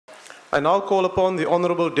I now call upon the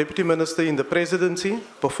Honourable Deputy Minister in the Presidency,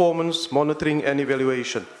 Performance, Monitoring and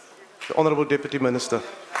Evaluation. The Honourable Deputy Minister.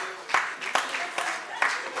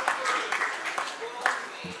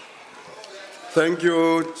 Thank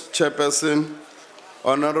you, Chairperson,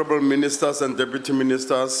 Honourable Ministers and Deputy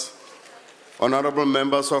Ministers, Honourable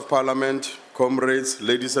Members of Parliament, comrades,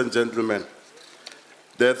 ladies and gentlemen.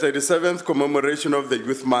 The 37th commemoration of the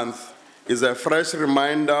Youth Month is a fresh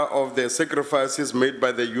reminder of the sacrifices made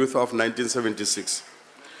by the youth of 1976.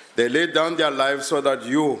 They laid down their lives so that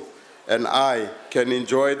you and I can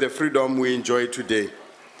enjoy the freedom we enjoy today.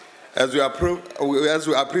 As we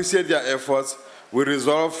appreciate their efforts, we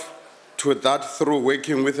resolve to that through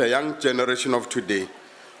working with the young generation of today.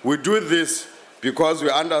 We do this because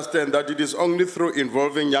we understand that it is only through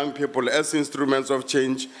involving young people as instruments of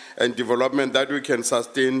change and development that we can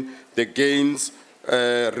sustain the gains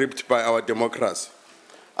reaped by our democracy.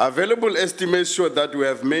 Available estimates show that we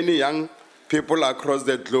have many young people across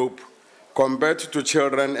the globe compared to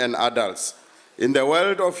children and adults. In the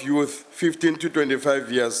world of youth, 15 to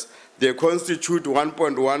 25 years, they constitute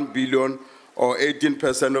 1.1 billion or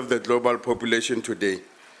 18% of the global population today.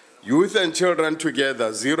 Youth and children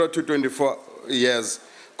together, 0 to 24 years,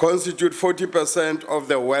 constitute 40% of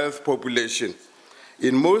the wealth population.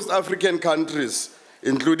 In most African countries,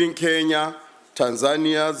 including Kenya,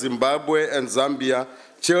 Tanzania, Zimbabwe, and Zambia,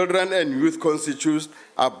 children and youth constitute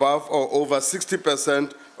above or over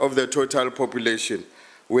 60% of the total population,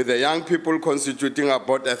 with the young people constituting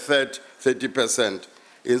about a third, 30%.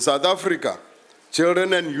 In South Africa,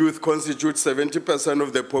 children and youth constitute 70%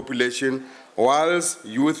 of the population, whilst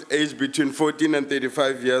youth aged between 14 and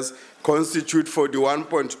 35 years constitute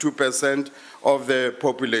 41.2% of the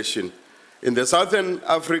population. In the Southern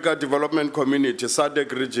Africa Development Community,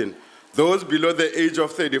 SADC region, those below the age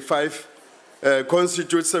of 35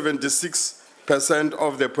 constitute 76%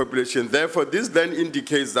 of the population. Therefore, this then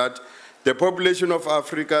indicates that the population of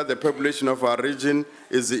Africa, the population of our region,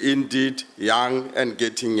 is indeed young and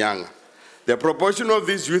getting younger. The proportion of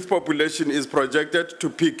this youth population is projected to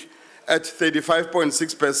peak at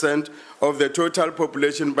 35.6% of the total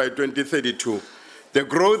population by 2032. The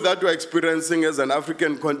growth that we're experiencing as an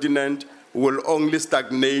African continent will only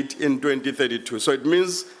stagnate in 2032. So it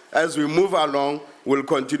means as we move along, we'll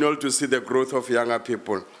continue to see the growth of younger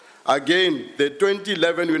people. Again, the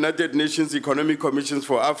 2011 United Nations Economic Commissions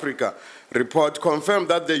for Africa report confirmed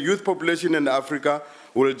that the youth population in Africa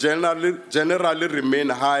will generally remain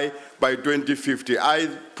high by 2050. I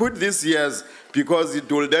put these years because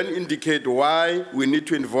it will then indicate why we need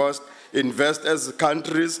to invest as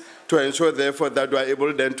countries to ensure, therefore, that we are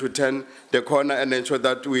able then to turn the corner and ensure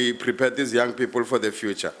that we prepare these young people for the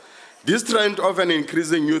future. This trend of an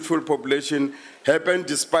increasing youthful population happened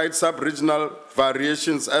despite sub-regional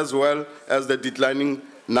variations as well as the declining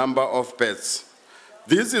number of births.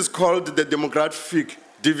 This is called the demographic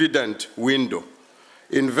dividend window.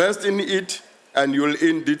 Invest in it and you'll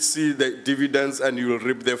indeed see the dividends and you'll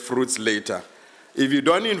reap the fruits later. If you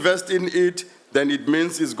don't invest in it, then it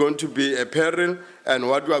means it's going to be a peril, and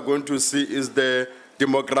what we are going to see is the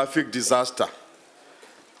demographic disaster.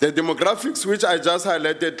 The demographics which I just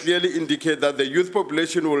highlighted clearly indicate that the youth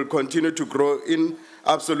population will continue to grow in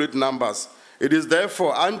absolute numbers. It is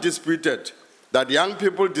therefore undisputed that young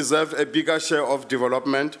people deserve a bigger share of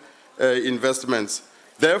development investments.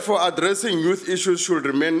 Therefore, addressing youth issues should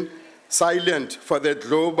remain silent for the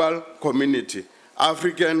global community,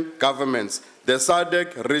 African governments, the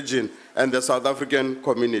SADC region, and the South African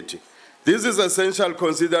community. This is essential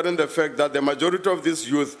considering the fact that the majority of these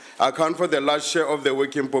youth account for the large share of the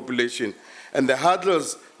working population, and the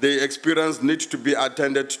hurdles they experience need to be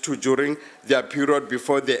attended to during their period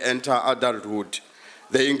before they enter adulthood.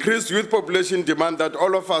 The increased youth population demand that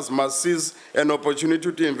all of us must seize an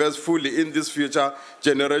opportunity to invest fully in this future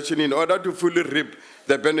generation in order to fully reap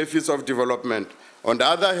the benefits of development. On the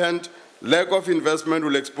other hand, lack of investment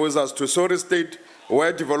will expose us to sorry state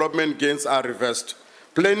where development gains are reversed.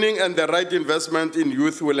 Planning and the right investment in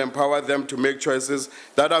youth will empower them to make choices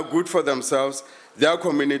that are good for themselves, their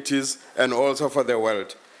communities, and also for the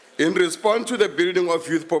world. In response to the building of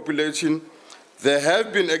youth population, there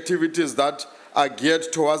have been activities that are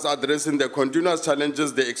geared towards addressing the continuous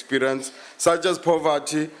challenges they experience, such as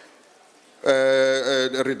poverty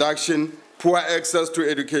reduction, poor access to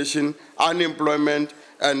education, unemployment,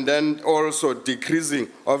 and then also decreasing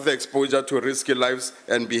of the exposure to risky lives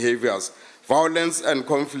and behaviors, violence and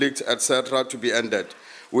conflict, etc., to be ended.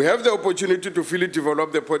 We have the opportunity to fully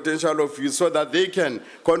develop the potential of youth so that they can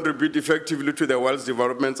contribute effectively to the world's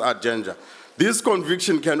development agenda. This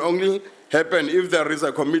conviction can only happen if there is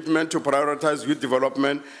a commitment to prioritize youth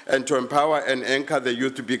development and to empower and anchor the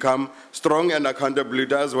youth to become strong and accountable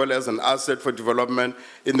leaders as well as an asset for development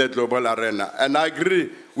in the global arena. And I agree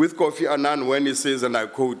with Kofi Annan when he says, and I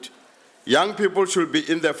quote, "Young people should be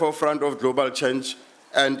in the forefront of global change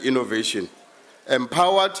and innovation.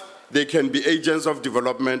 Empowered, they can be agents of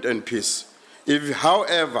development and peace. If,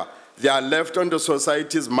 however, they are left on the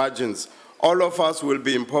society's margins, all of us will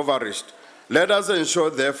be impoverished. Let us ensure,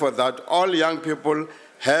 therefore, that all young people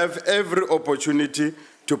have every opportunity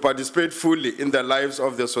to participate fully in the lives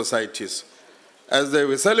of their societies." As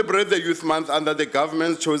we celebrate the Youth Month under the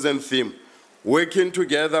government's chosen theme, working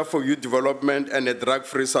together for youth development and a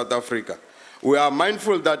drug-free South Africa, we are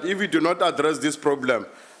mindful that if we do not address this problem,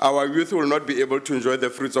 our youth will not be able to enjoy the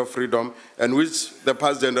fruits of freedom and which the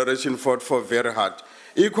past generation fought for very hard.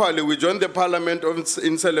 Equally, we join the Parliament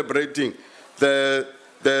in celebrating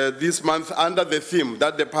this month under the theme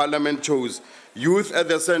that the Parliament chose, Youth at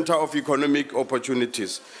the Center of Economic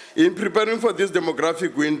Opportunities. In preparing for this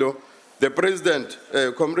demographic window, the President,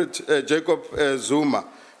 Comrade Jacob Zuma,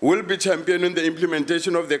 will be championing the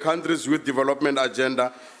implementation of the country's youth development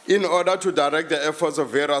agenda in order to direct the efforts of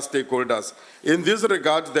various stakeholders. In this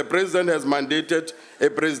regard, the President has mandated a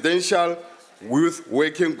presidential youth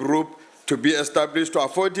working group to be established to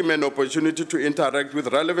afford him an opportunity to interact with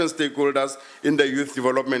relevant stakeholders in the youth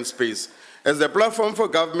development space. As a platform for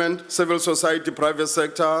government, civil society, private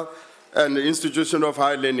sector, and the institution of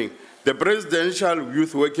higher learning, the Presidential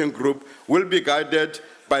Youth Working Group will be guided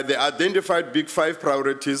by the identified Big Five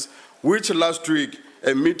priorities, which last week,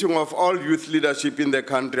 a meeting of all youth leadership in the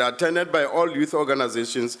country, attended by all youth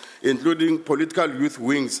organizations, including political youth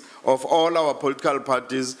wings of all our political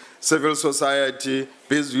parties, civil society,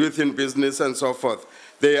 youth in business, and so forth.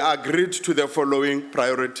 They agreed to the following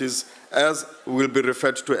priorities, as will be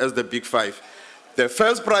referred to as the Big Five. The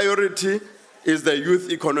first priority is the youth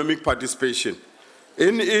economic participation.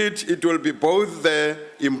 In it, it will be both the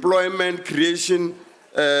employment creation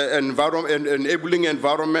enabling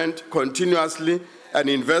environment continuously, an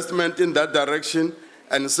investment in that direction,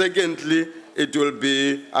 and secondly, it will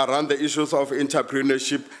be around the issues of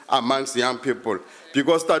entrepreneurship amongst young people.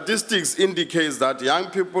 Because statistics indicate that young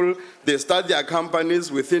people, they start their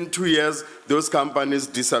companies, within 2 years, those companies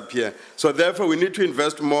disappear. So therefore, we need to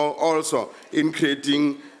invest more also in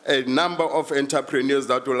creating a number of entrepreneurs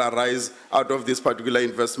that will arise out of this particular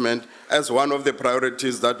investment as one of the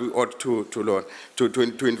priorities that we ought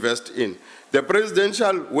to invest in. The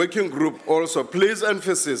Presidential Working Group also places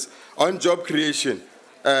emphasis on job creation,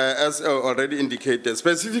 as already indicated.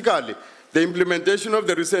 Specifically, the implementation of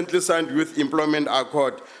the recently signed Youth Employment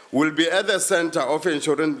Accord will be at the center of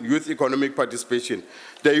ensuring youth economic participation.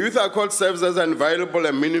 The Youth Accord serves as an valuable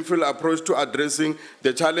and meaningful approach to addressing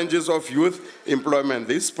the challenges of youth employment.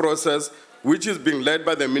 This process, which is being led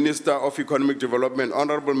by the Minister of Economic Development,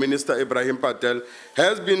 Honorable Minister Ibrahim Patel,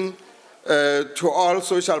 has been to all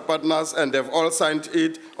social partners, and they've all signed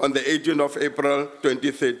it on the 18th of April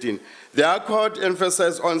 2013. The Accord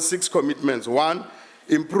emphasizes on 6 commitments. 1,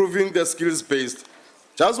 improving the skills-based.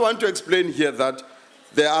 Just want to explain here that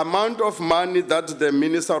the amount of money that the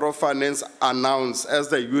Minister of Finance announced as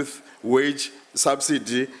the youth wage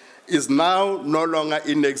subsidy is now no longer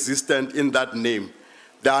inexistent in that name.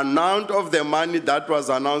 The amount of the money that was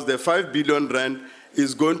announced, the 5 billion rand,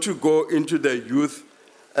 is going to go into the Youth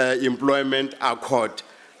Employment Accord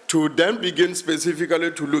to then begin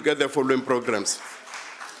specifically to look at the following programs.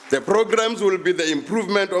 The programs will be the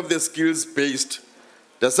improvement of the skills-based.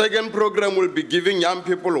 The second program will be giving young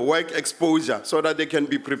people work exposure so that they can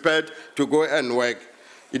be prepared to go and work.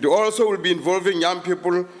 It also will be involving young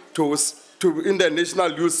people in the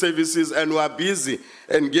National Youth Services, and we are busy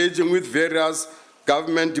engaging with various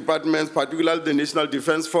government departments, particularly the National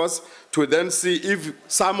Defense Force, to then see if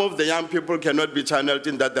some of the young people cannot be channeled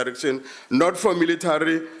in that direction, not for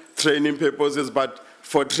military training purposes, but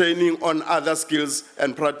for training on other skills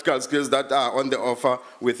and practical skills that are on the offer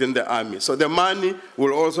within the army. So the money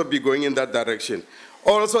will also be going in that direction.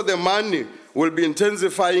 Also, the money will be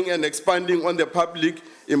intensifying and expanding on the public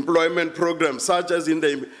employment programs, such as in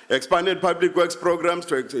the expanded public works programs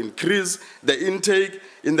to increase the intake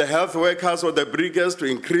in the health workers or the brigaders, to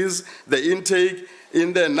increase the intake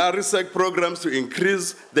in the NARISEC programs, to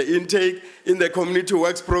increase the intake in the community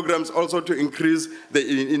works programs, also to increase the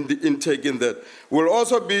intake in that. We'll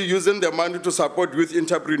also be using the money to support youth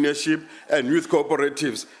entrepreneurship and youth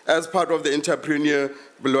cooperatives as part of the entrepreneur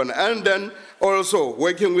loan, and then also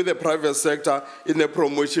working with the private sector in the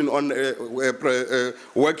promotion on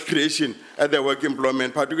work creation and the work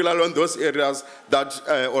employment, particularly on those areas that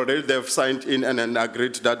already they've signed in and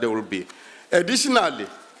agreed that they will be. Additionally,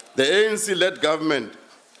 The ANC-led government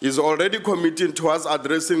is already committing towards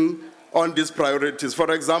addressing on these priorities.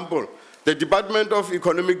 For example, the Department of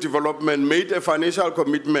Economic Development made a financial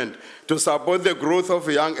commitment to support the growth of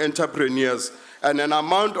young entrepreneurs, and an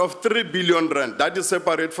amount of 3 billion rand, that is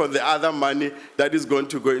separate from the other money that is going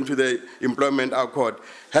to go into the employment accord,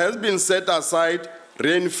 has been set aside,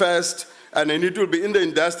 reinvested, and then it will be in the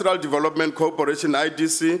Industrial Development Corporation,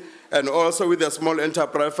 IDC, and also with the Small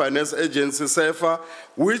Enterprise Finance Agency, SEFA,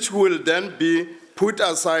 which will then be put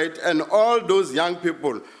aside, and all those young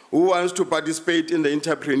people who want to participate in the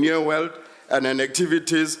entrepreneur world and in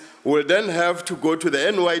activities will then have to go to the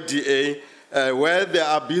NYDA, where they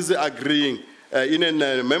are busy agreeing in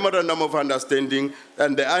a memorandum of understanding,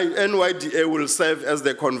 and the NYDA will serve as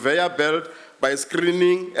the conveyor belt by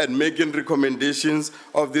screening and making recommendations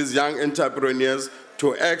of these young entrepreneurs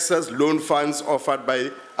to access loan funds offered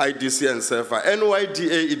by IDC and SEFA.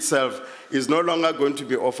 NYDA itself is no longer going to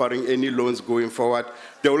be offering any loans going forward.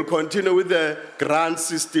 They will continue with the grant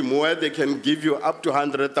system where they can give you up to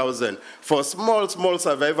 100,000 for small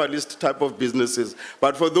survivalist type of businesses.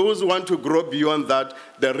 But for those who want to grow beyond that,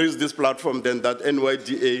 there is this platform then that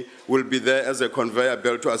NYDA will be there as a conveyor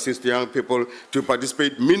belt to assist young people to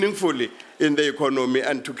participate meaningfully in the economy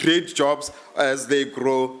and to create jobs as they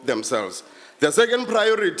grow themselves. The second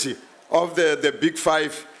priority of the Big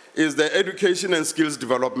Five is the education and skills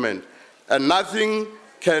development. And nothing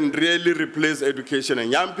can really replace education.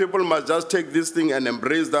 And young people must just take this thing and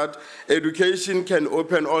embrace that. Education can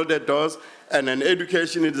open all the doors, and an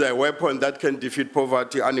education is a weapon that can defeat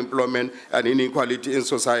poverty, unemployment, and inequality in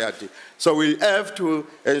society. So we have to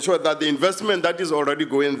ensure that the investment that is already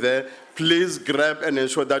going there, please grab and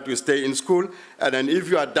ensure that you stay in school. And then if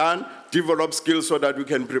you are done, develop skills so that you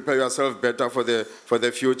can prepare yourself better for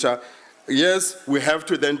the future. Yes, we have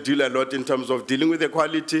to then deal a lot in terms of dealing with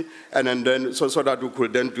equality, and then so that we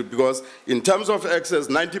could then do, because in terms of access,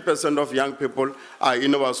 90% of young people are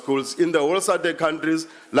in our schools. In the whole SADC countries,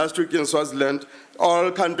 last week in Swaziland,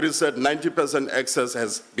 all countries said 90% access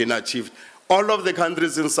has been achieved. All of the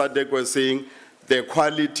countries in SADC were saying the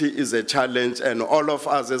equality is a challenge, and all of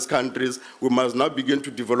us as countries, we must now begin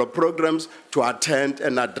to develop programs to attend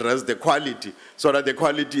and address the quality, so that the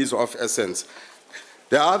quality is of essence.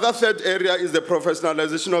 The other third area is the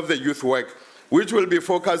professionalization of the youth work, which will be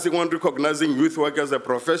focusing on recognizing youth work as a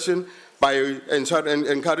profession by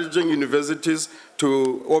encouraging universities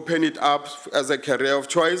to open it up as a career of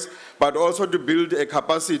choice, but also to build a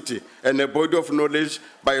capacity and a body of knowledge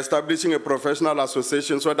by establishing a professional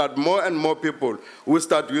association so that more and more people who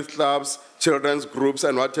start youth clubs, children's groups,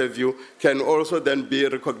 and what have you, can also then be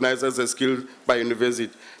recognized as a skill by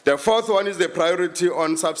university. The fourth one is the priority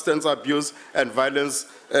on substance abuse and violence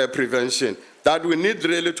prevention, that we need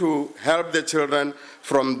really to help the children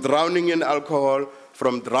from drowning in alcohol,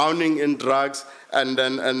 from drowning in drugs, and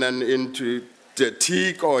then into the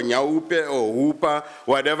teak or nyaupe or hoopa,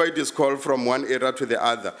 whatever it is called, from one era to the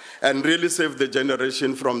other, and really save the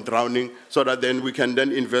generation from drowning so that then we can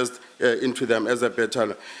then invest into them as a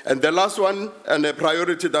better. And the last one, and a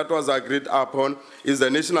priority that was agreed upon, is the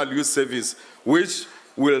National Youth Service, which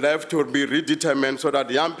will have to be redetermined so that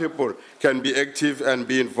young people can be active and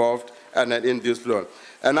be involved and in this law.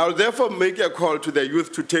 And I'll therefore make a call to the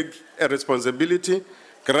youth to take a responsibility,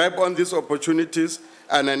 grab on these opportunities,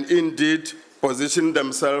 and then indeed position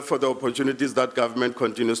themselves for the opportunities that government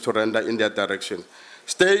continues to render in their direction.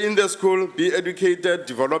 Stay in the school, be educated,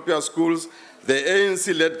 develop your schools. The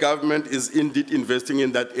ANC-led government is indeed investing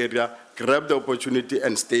in that area. Grab the opportunity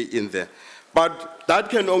and stay in there. But that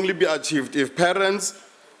can only be achieved if parents,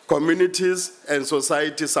 communities, and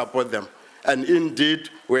society support them. And indeed,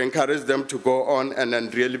 we encourage them to go on and then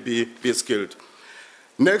really be skilled.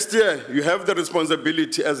 Next year, you have the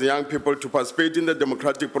responsibility as young people to participate in the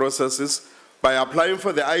democratic processes. By applying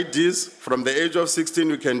for the IDs from the age of 16,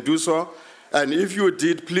 you can do so. And if you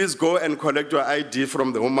did, please go and collect your ID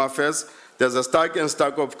from the Home Affairs. There's a stack and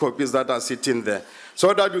stack of copies that are sitting there,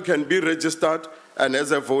 so that you can be registered and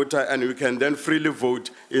as a voter, and you can then freely vote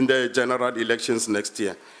in the general elections next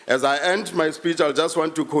year. As I end my speech, I just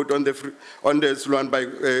want to quote on this one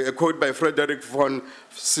a quote by Frederick von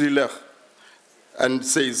Schiller, and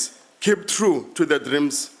says, "Keep true to the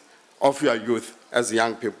dreams of your youth as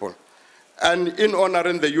young people." And in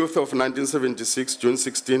honoring the youth of 1976, June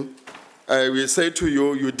 16, we say to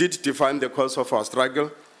you, you did define the course of our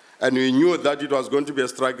struggle, and we knew that it was going to be a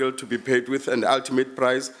struggle to be paid with an ultimate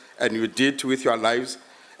prize, and you did with your lives.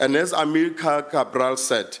 And as Amilcar Cabral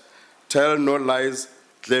said, "Tell no lies,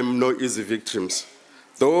 claim no easy victims."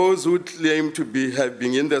 Those who claim to have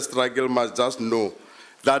been in the struggle must just know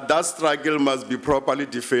that struggle must be properly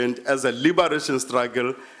defined as a liberation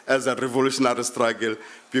struggle, as a revolutionary struggle,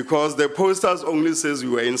 because the posters only says we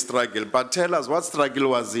were in struggle, but tell us, what struggle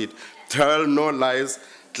was it? Tell no lies,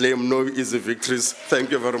 claim no easy victories.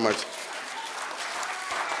 Thank you very much.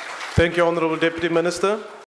 Thank you, Honorable Deputy Minister.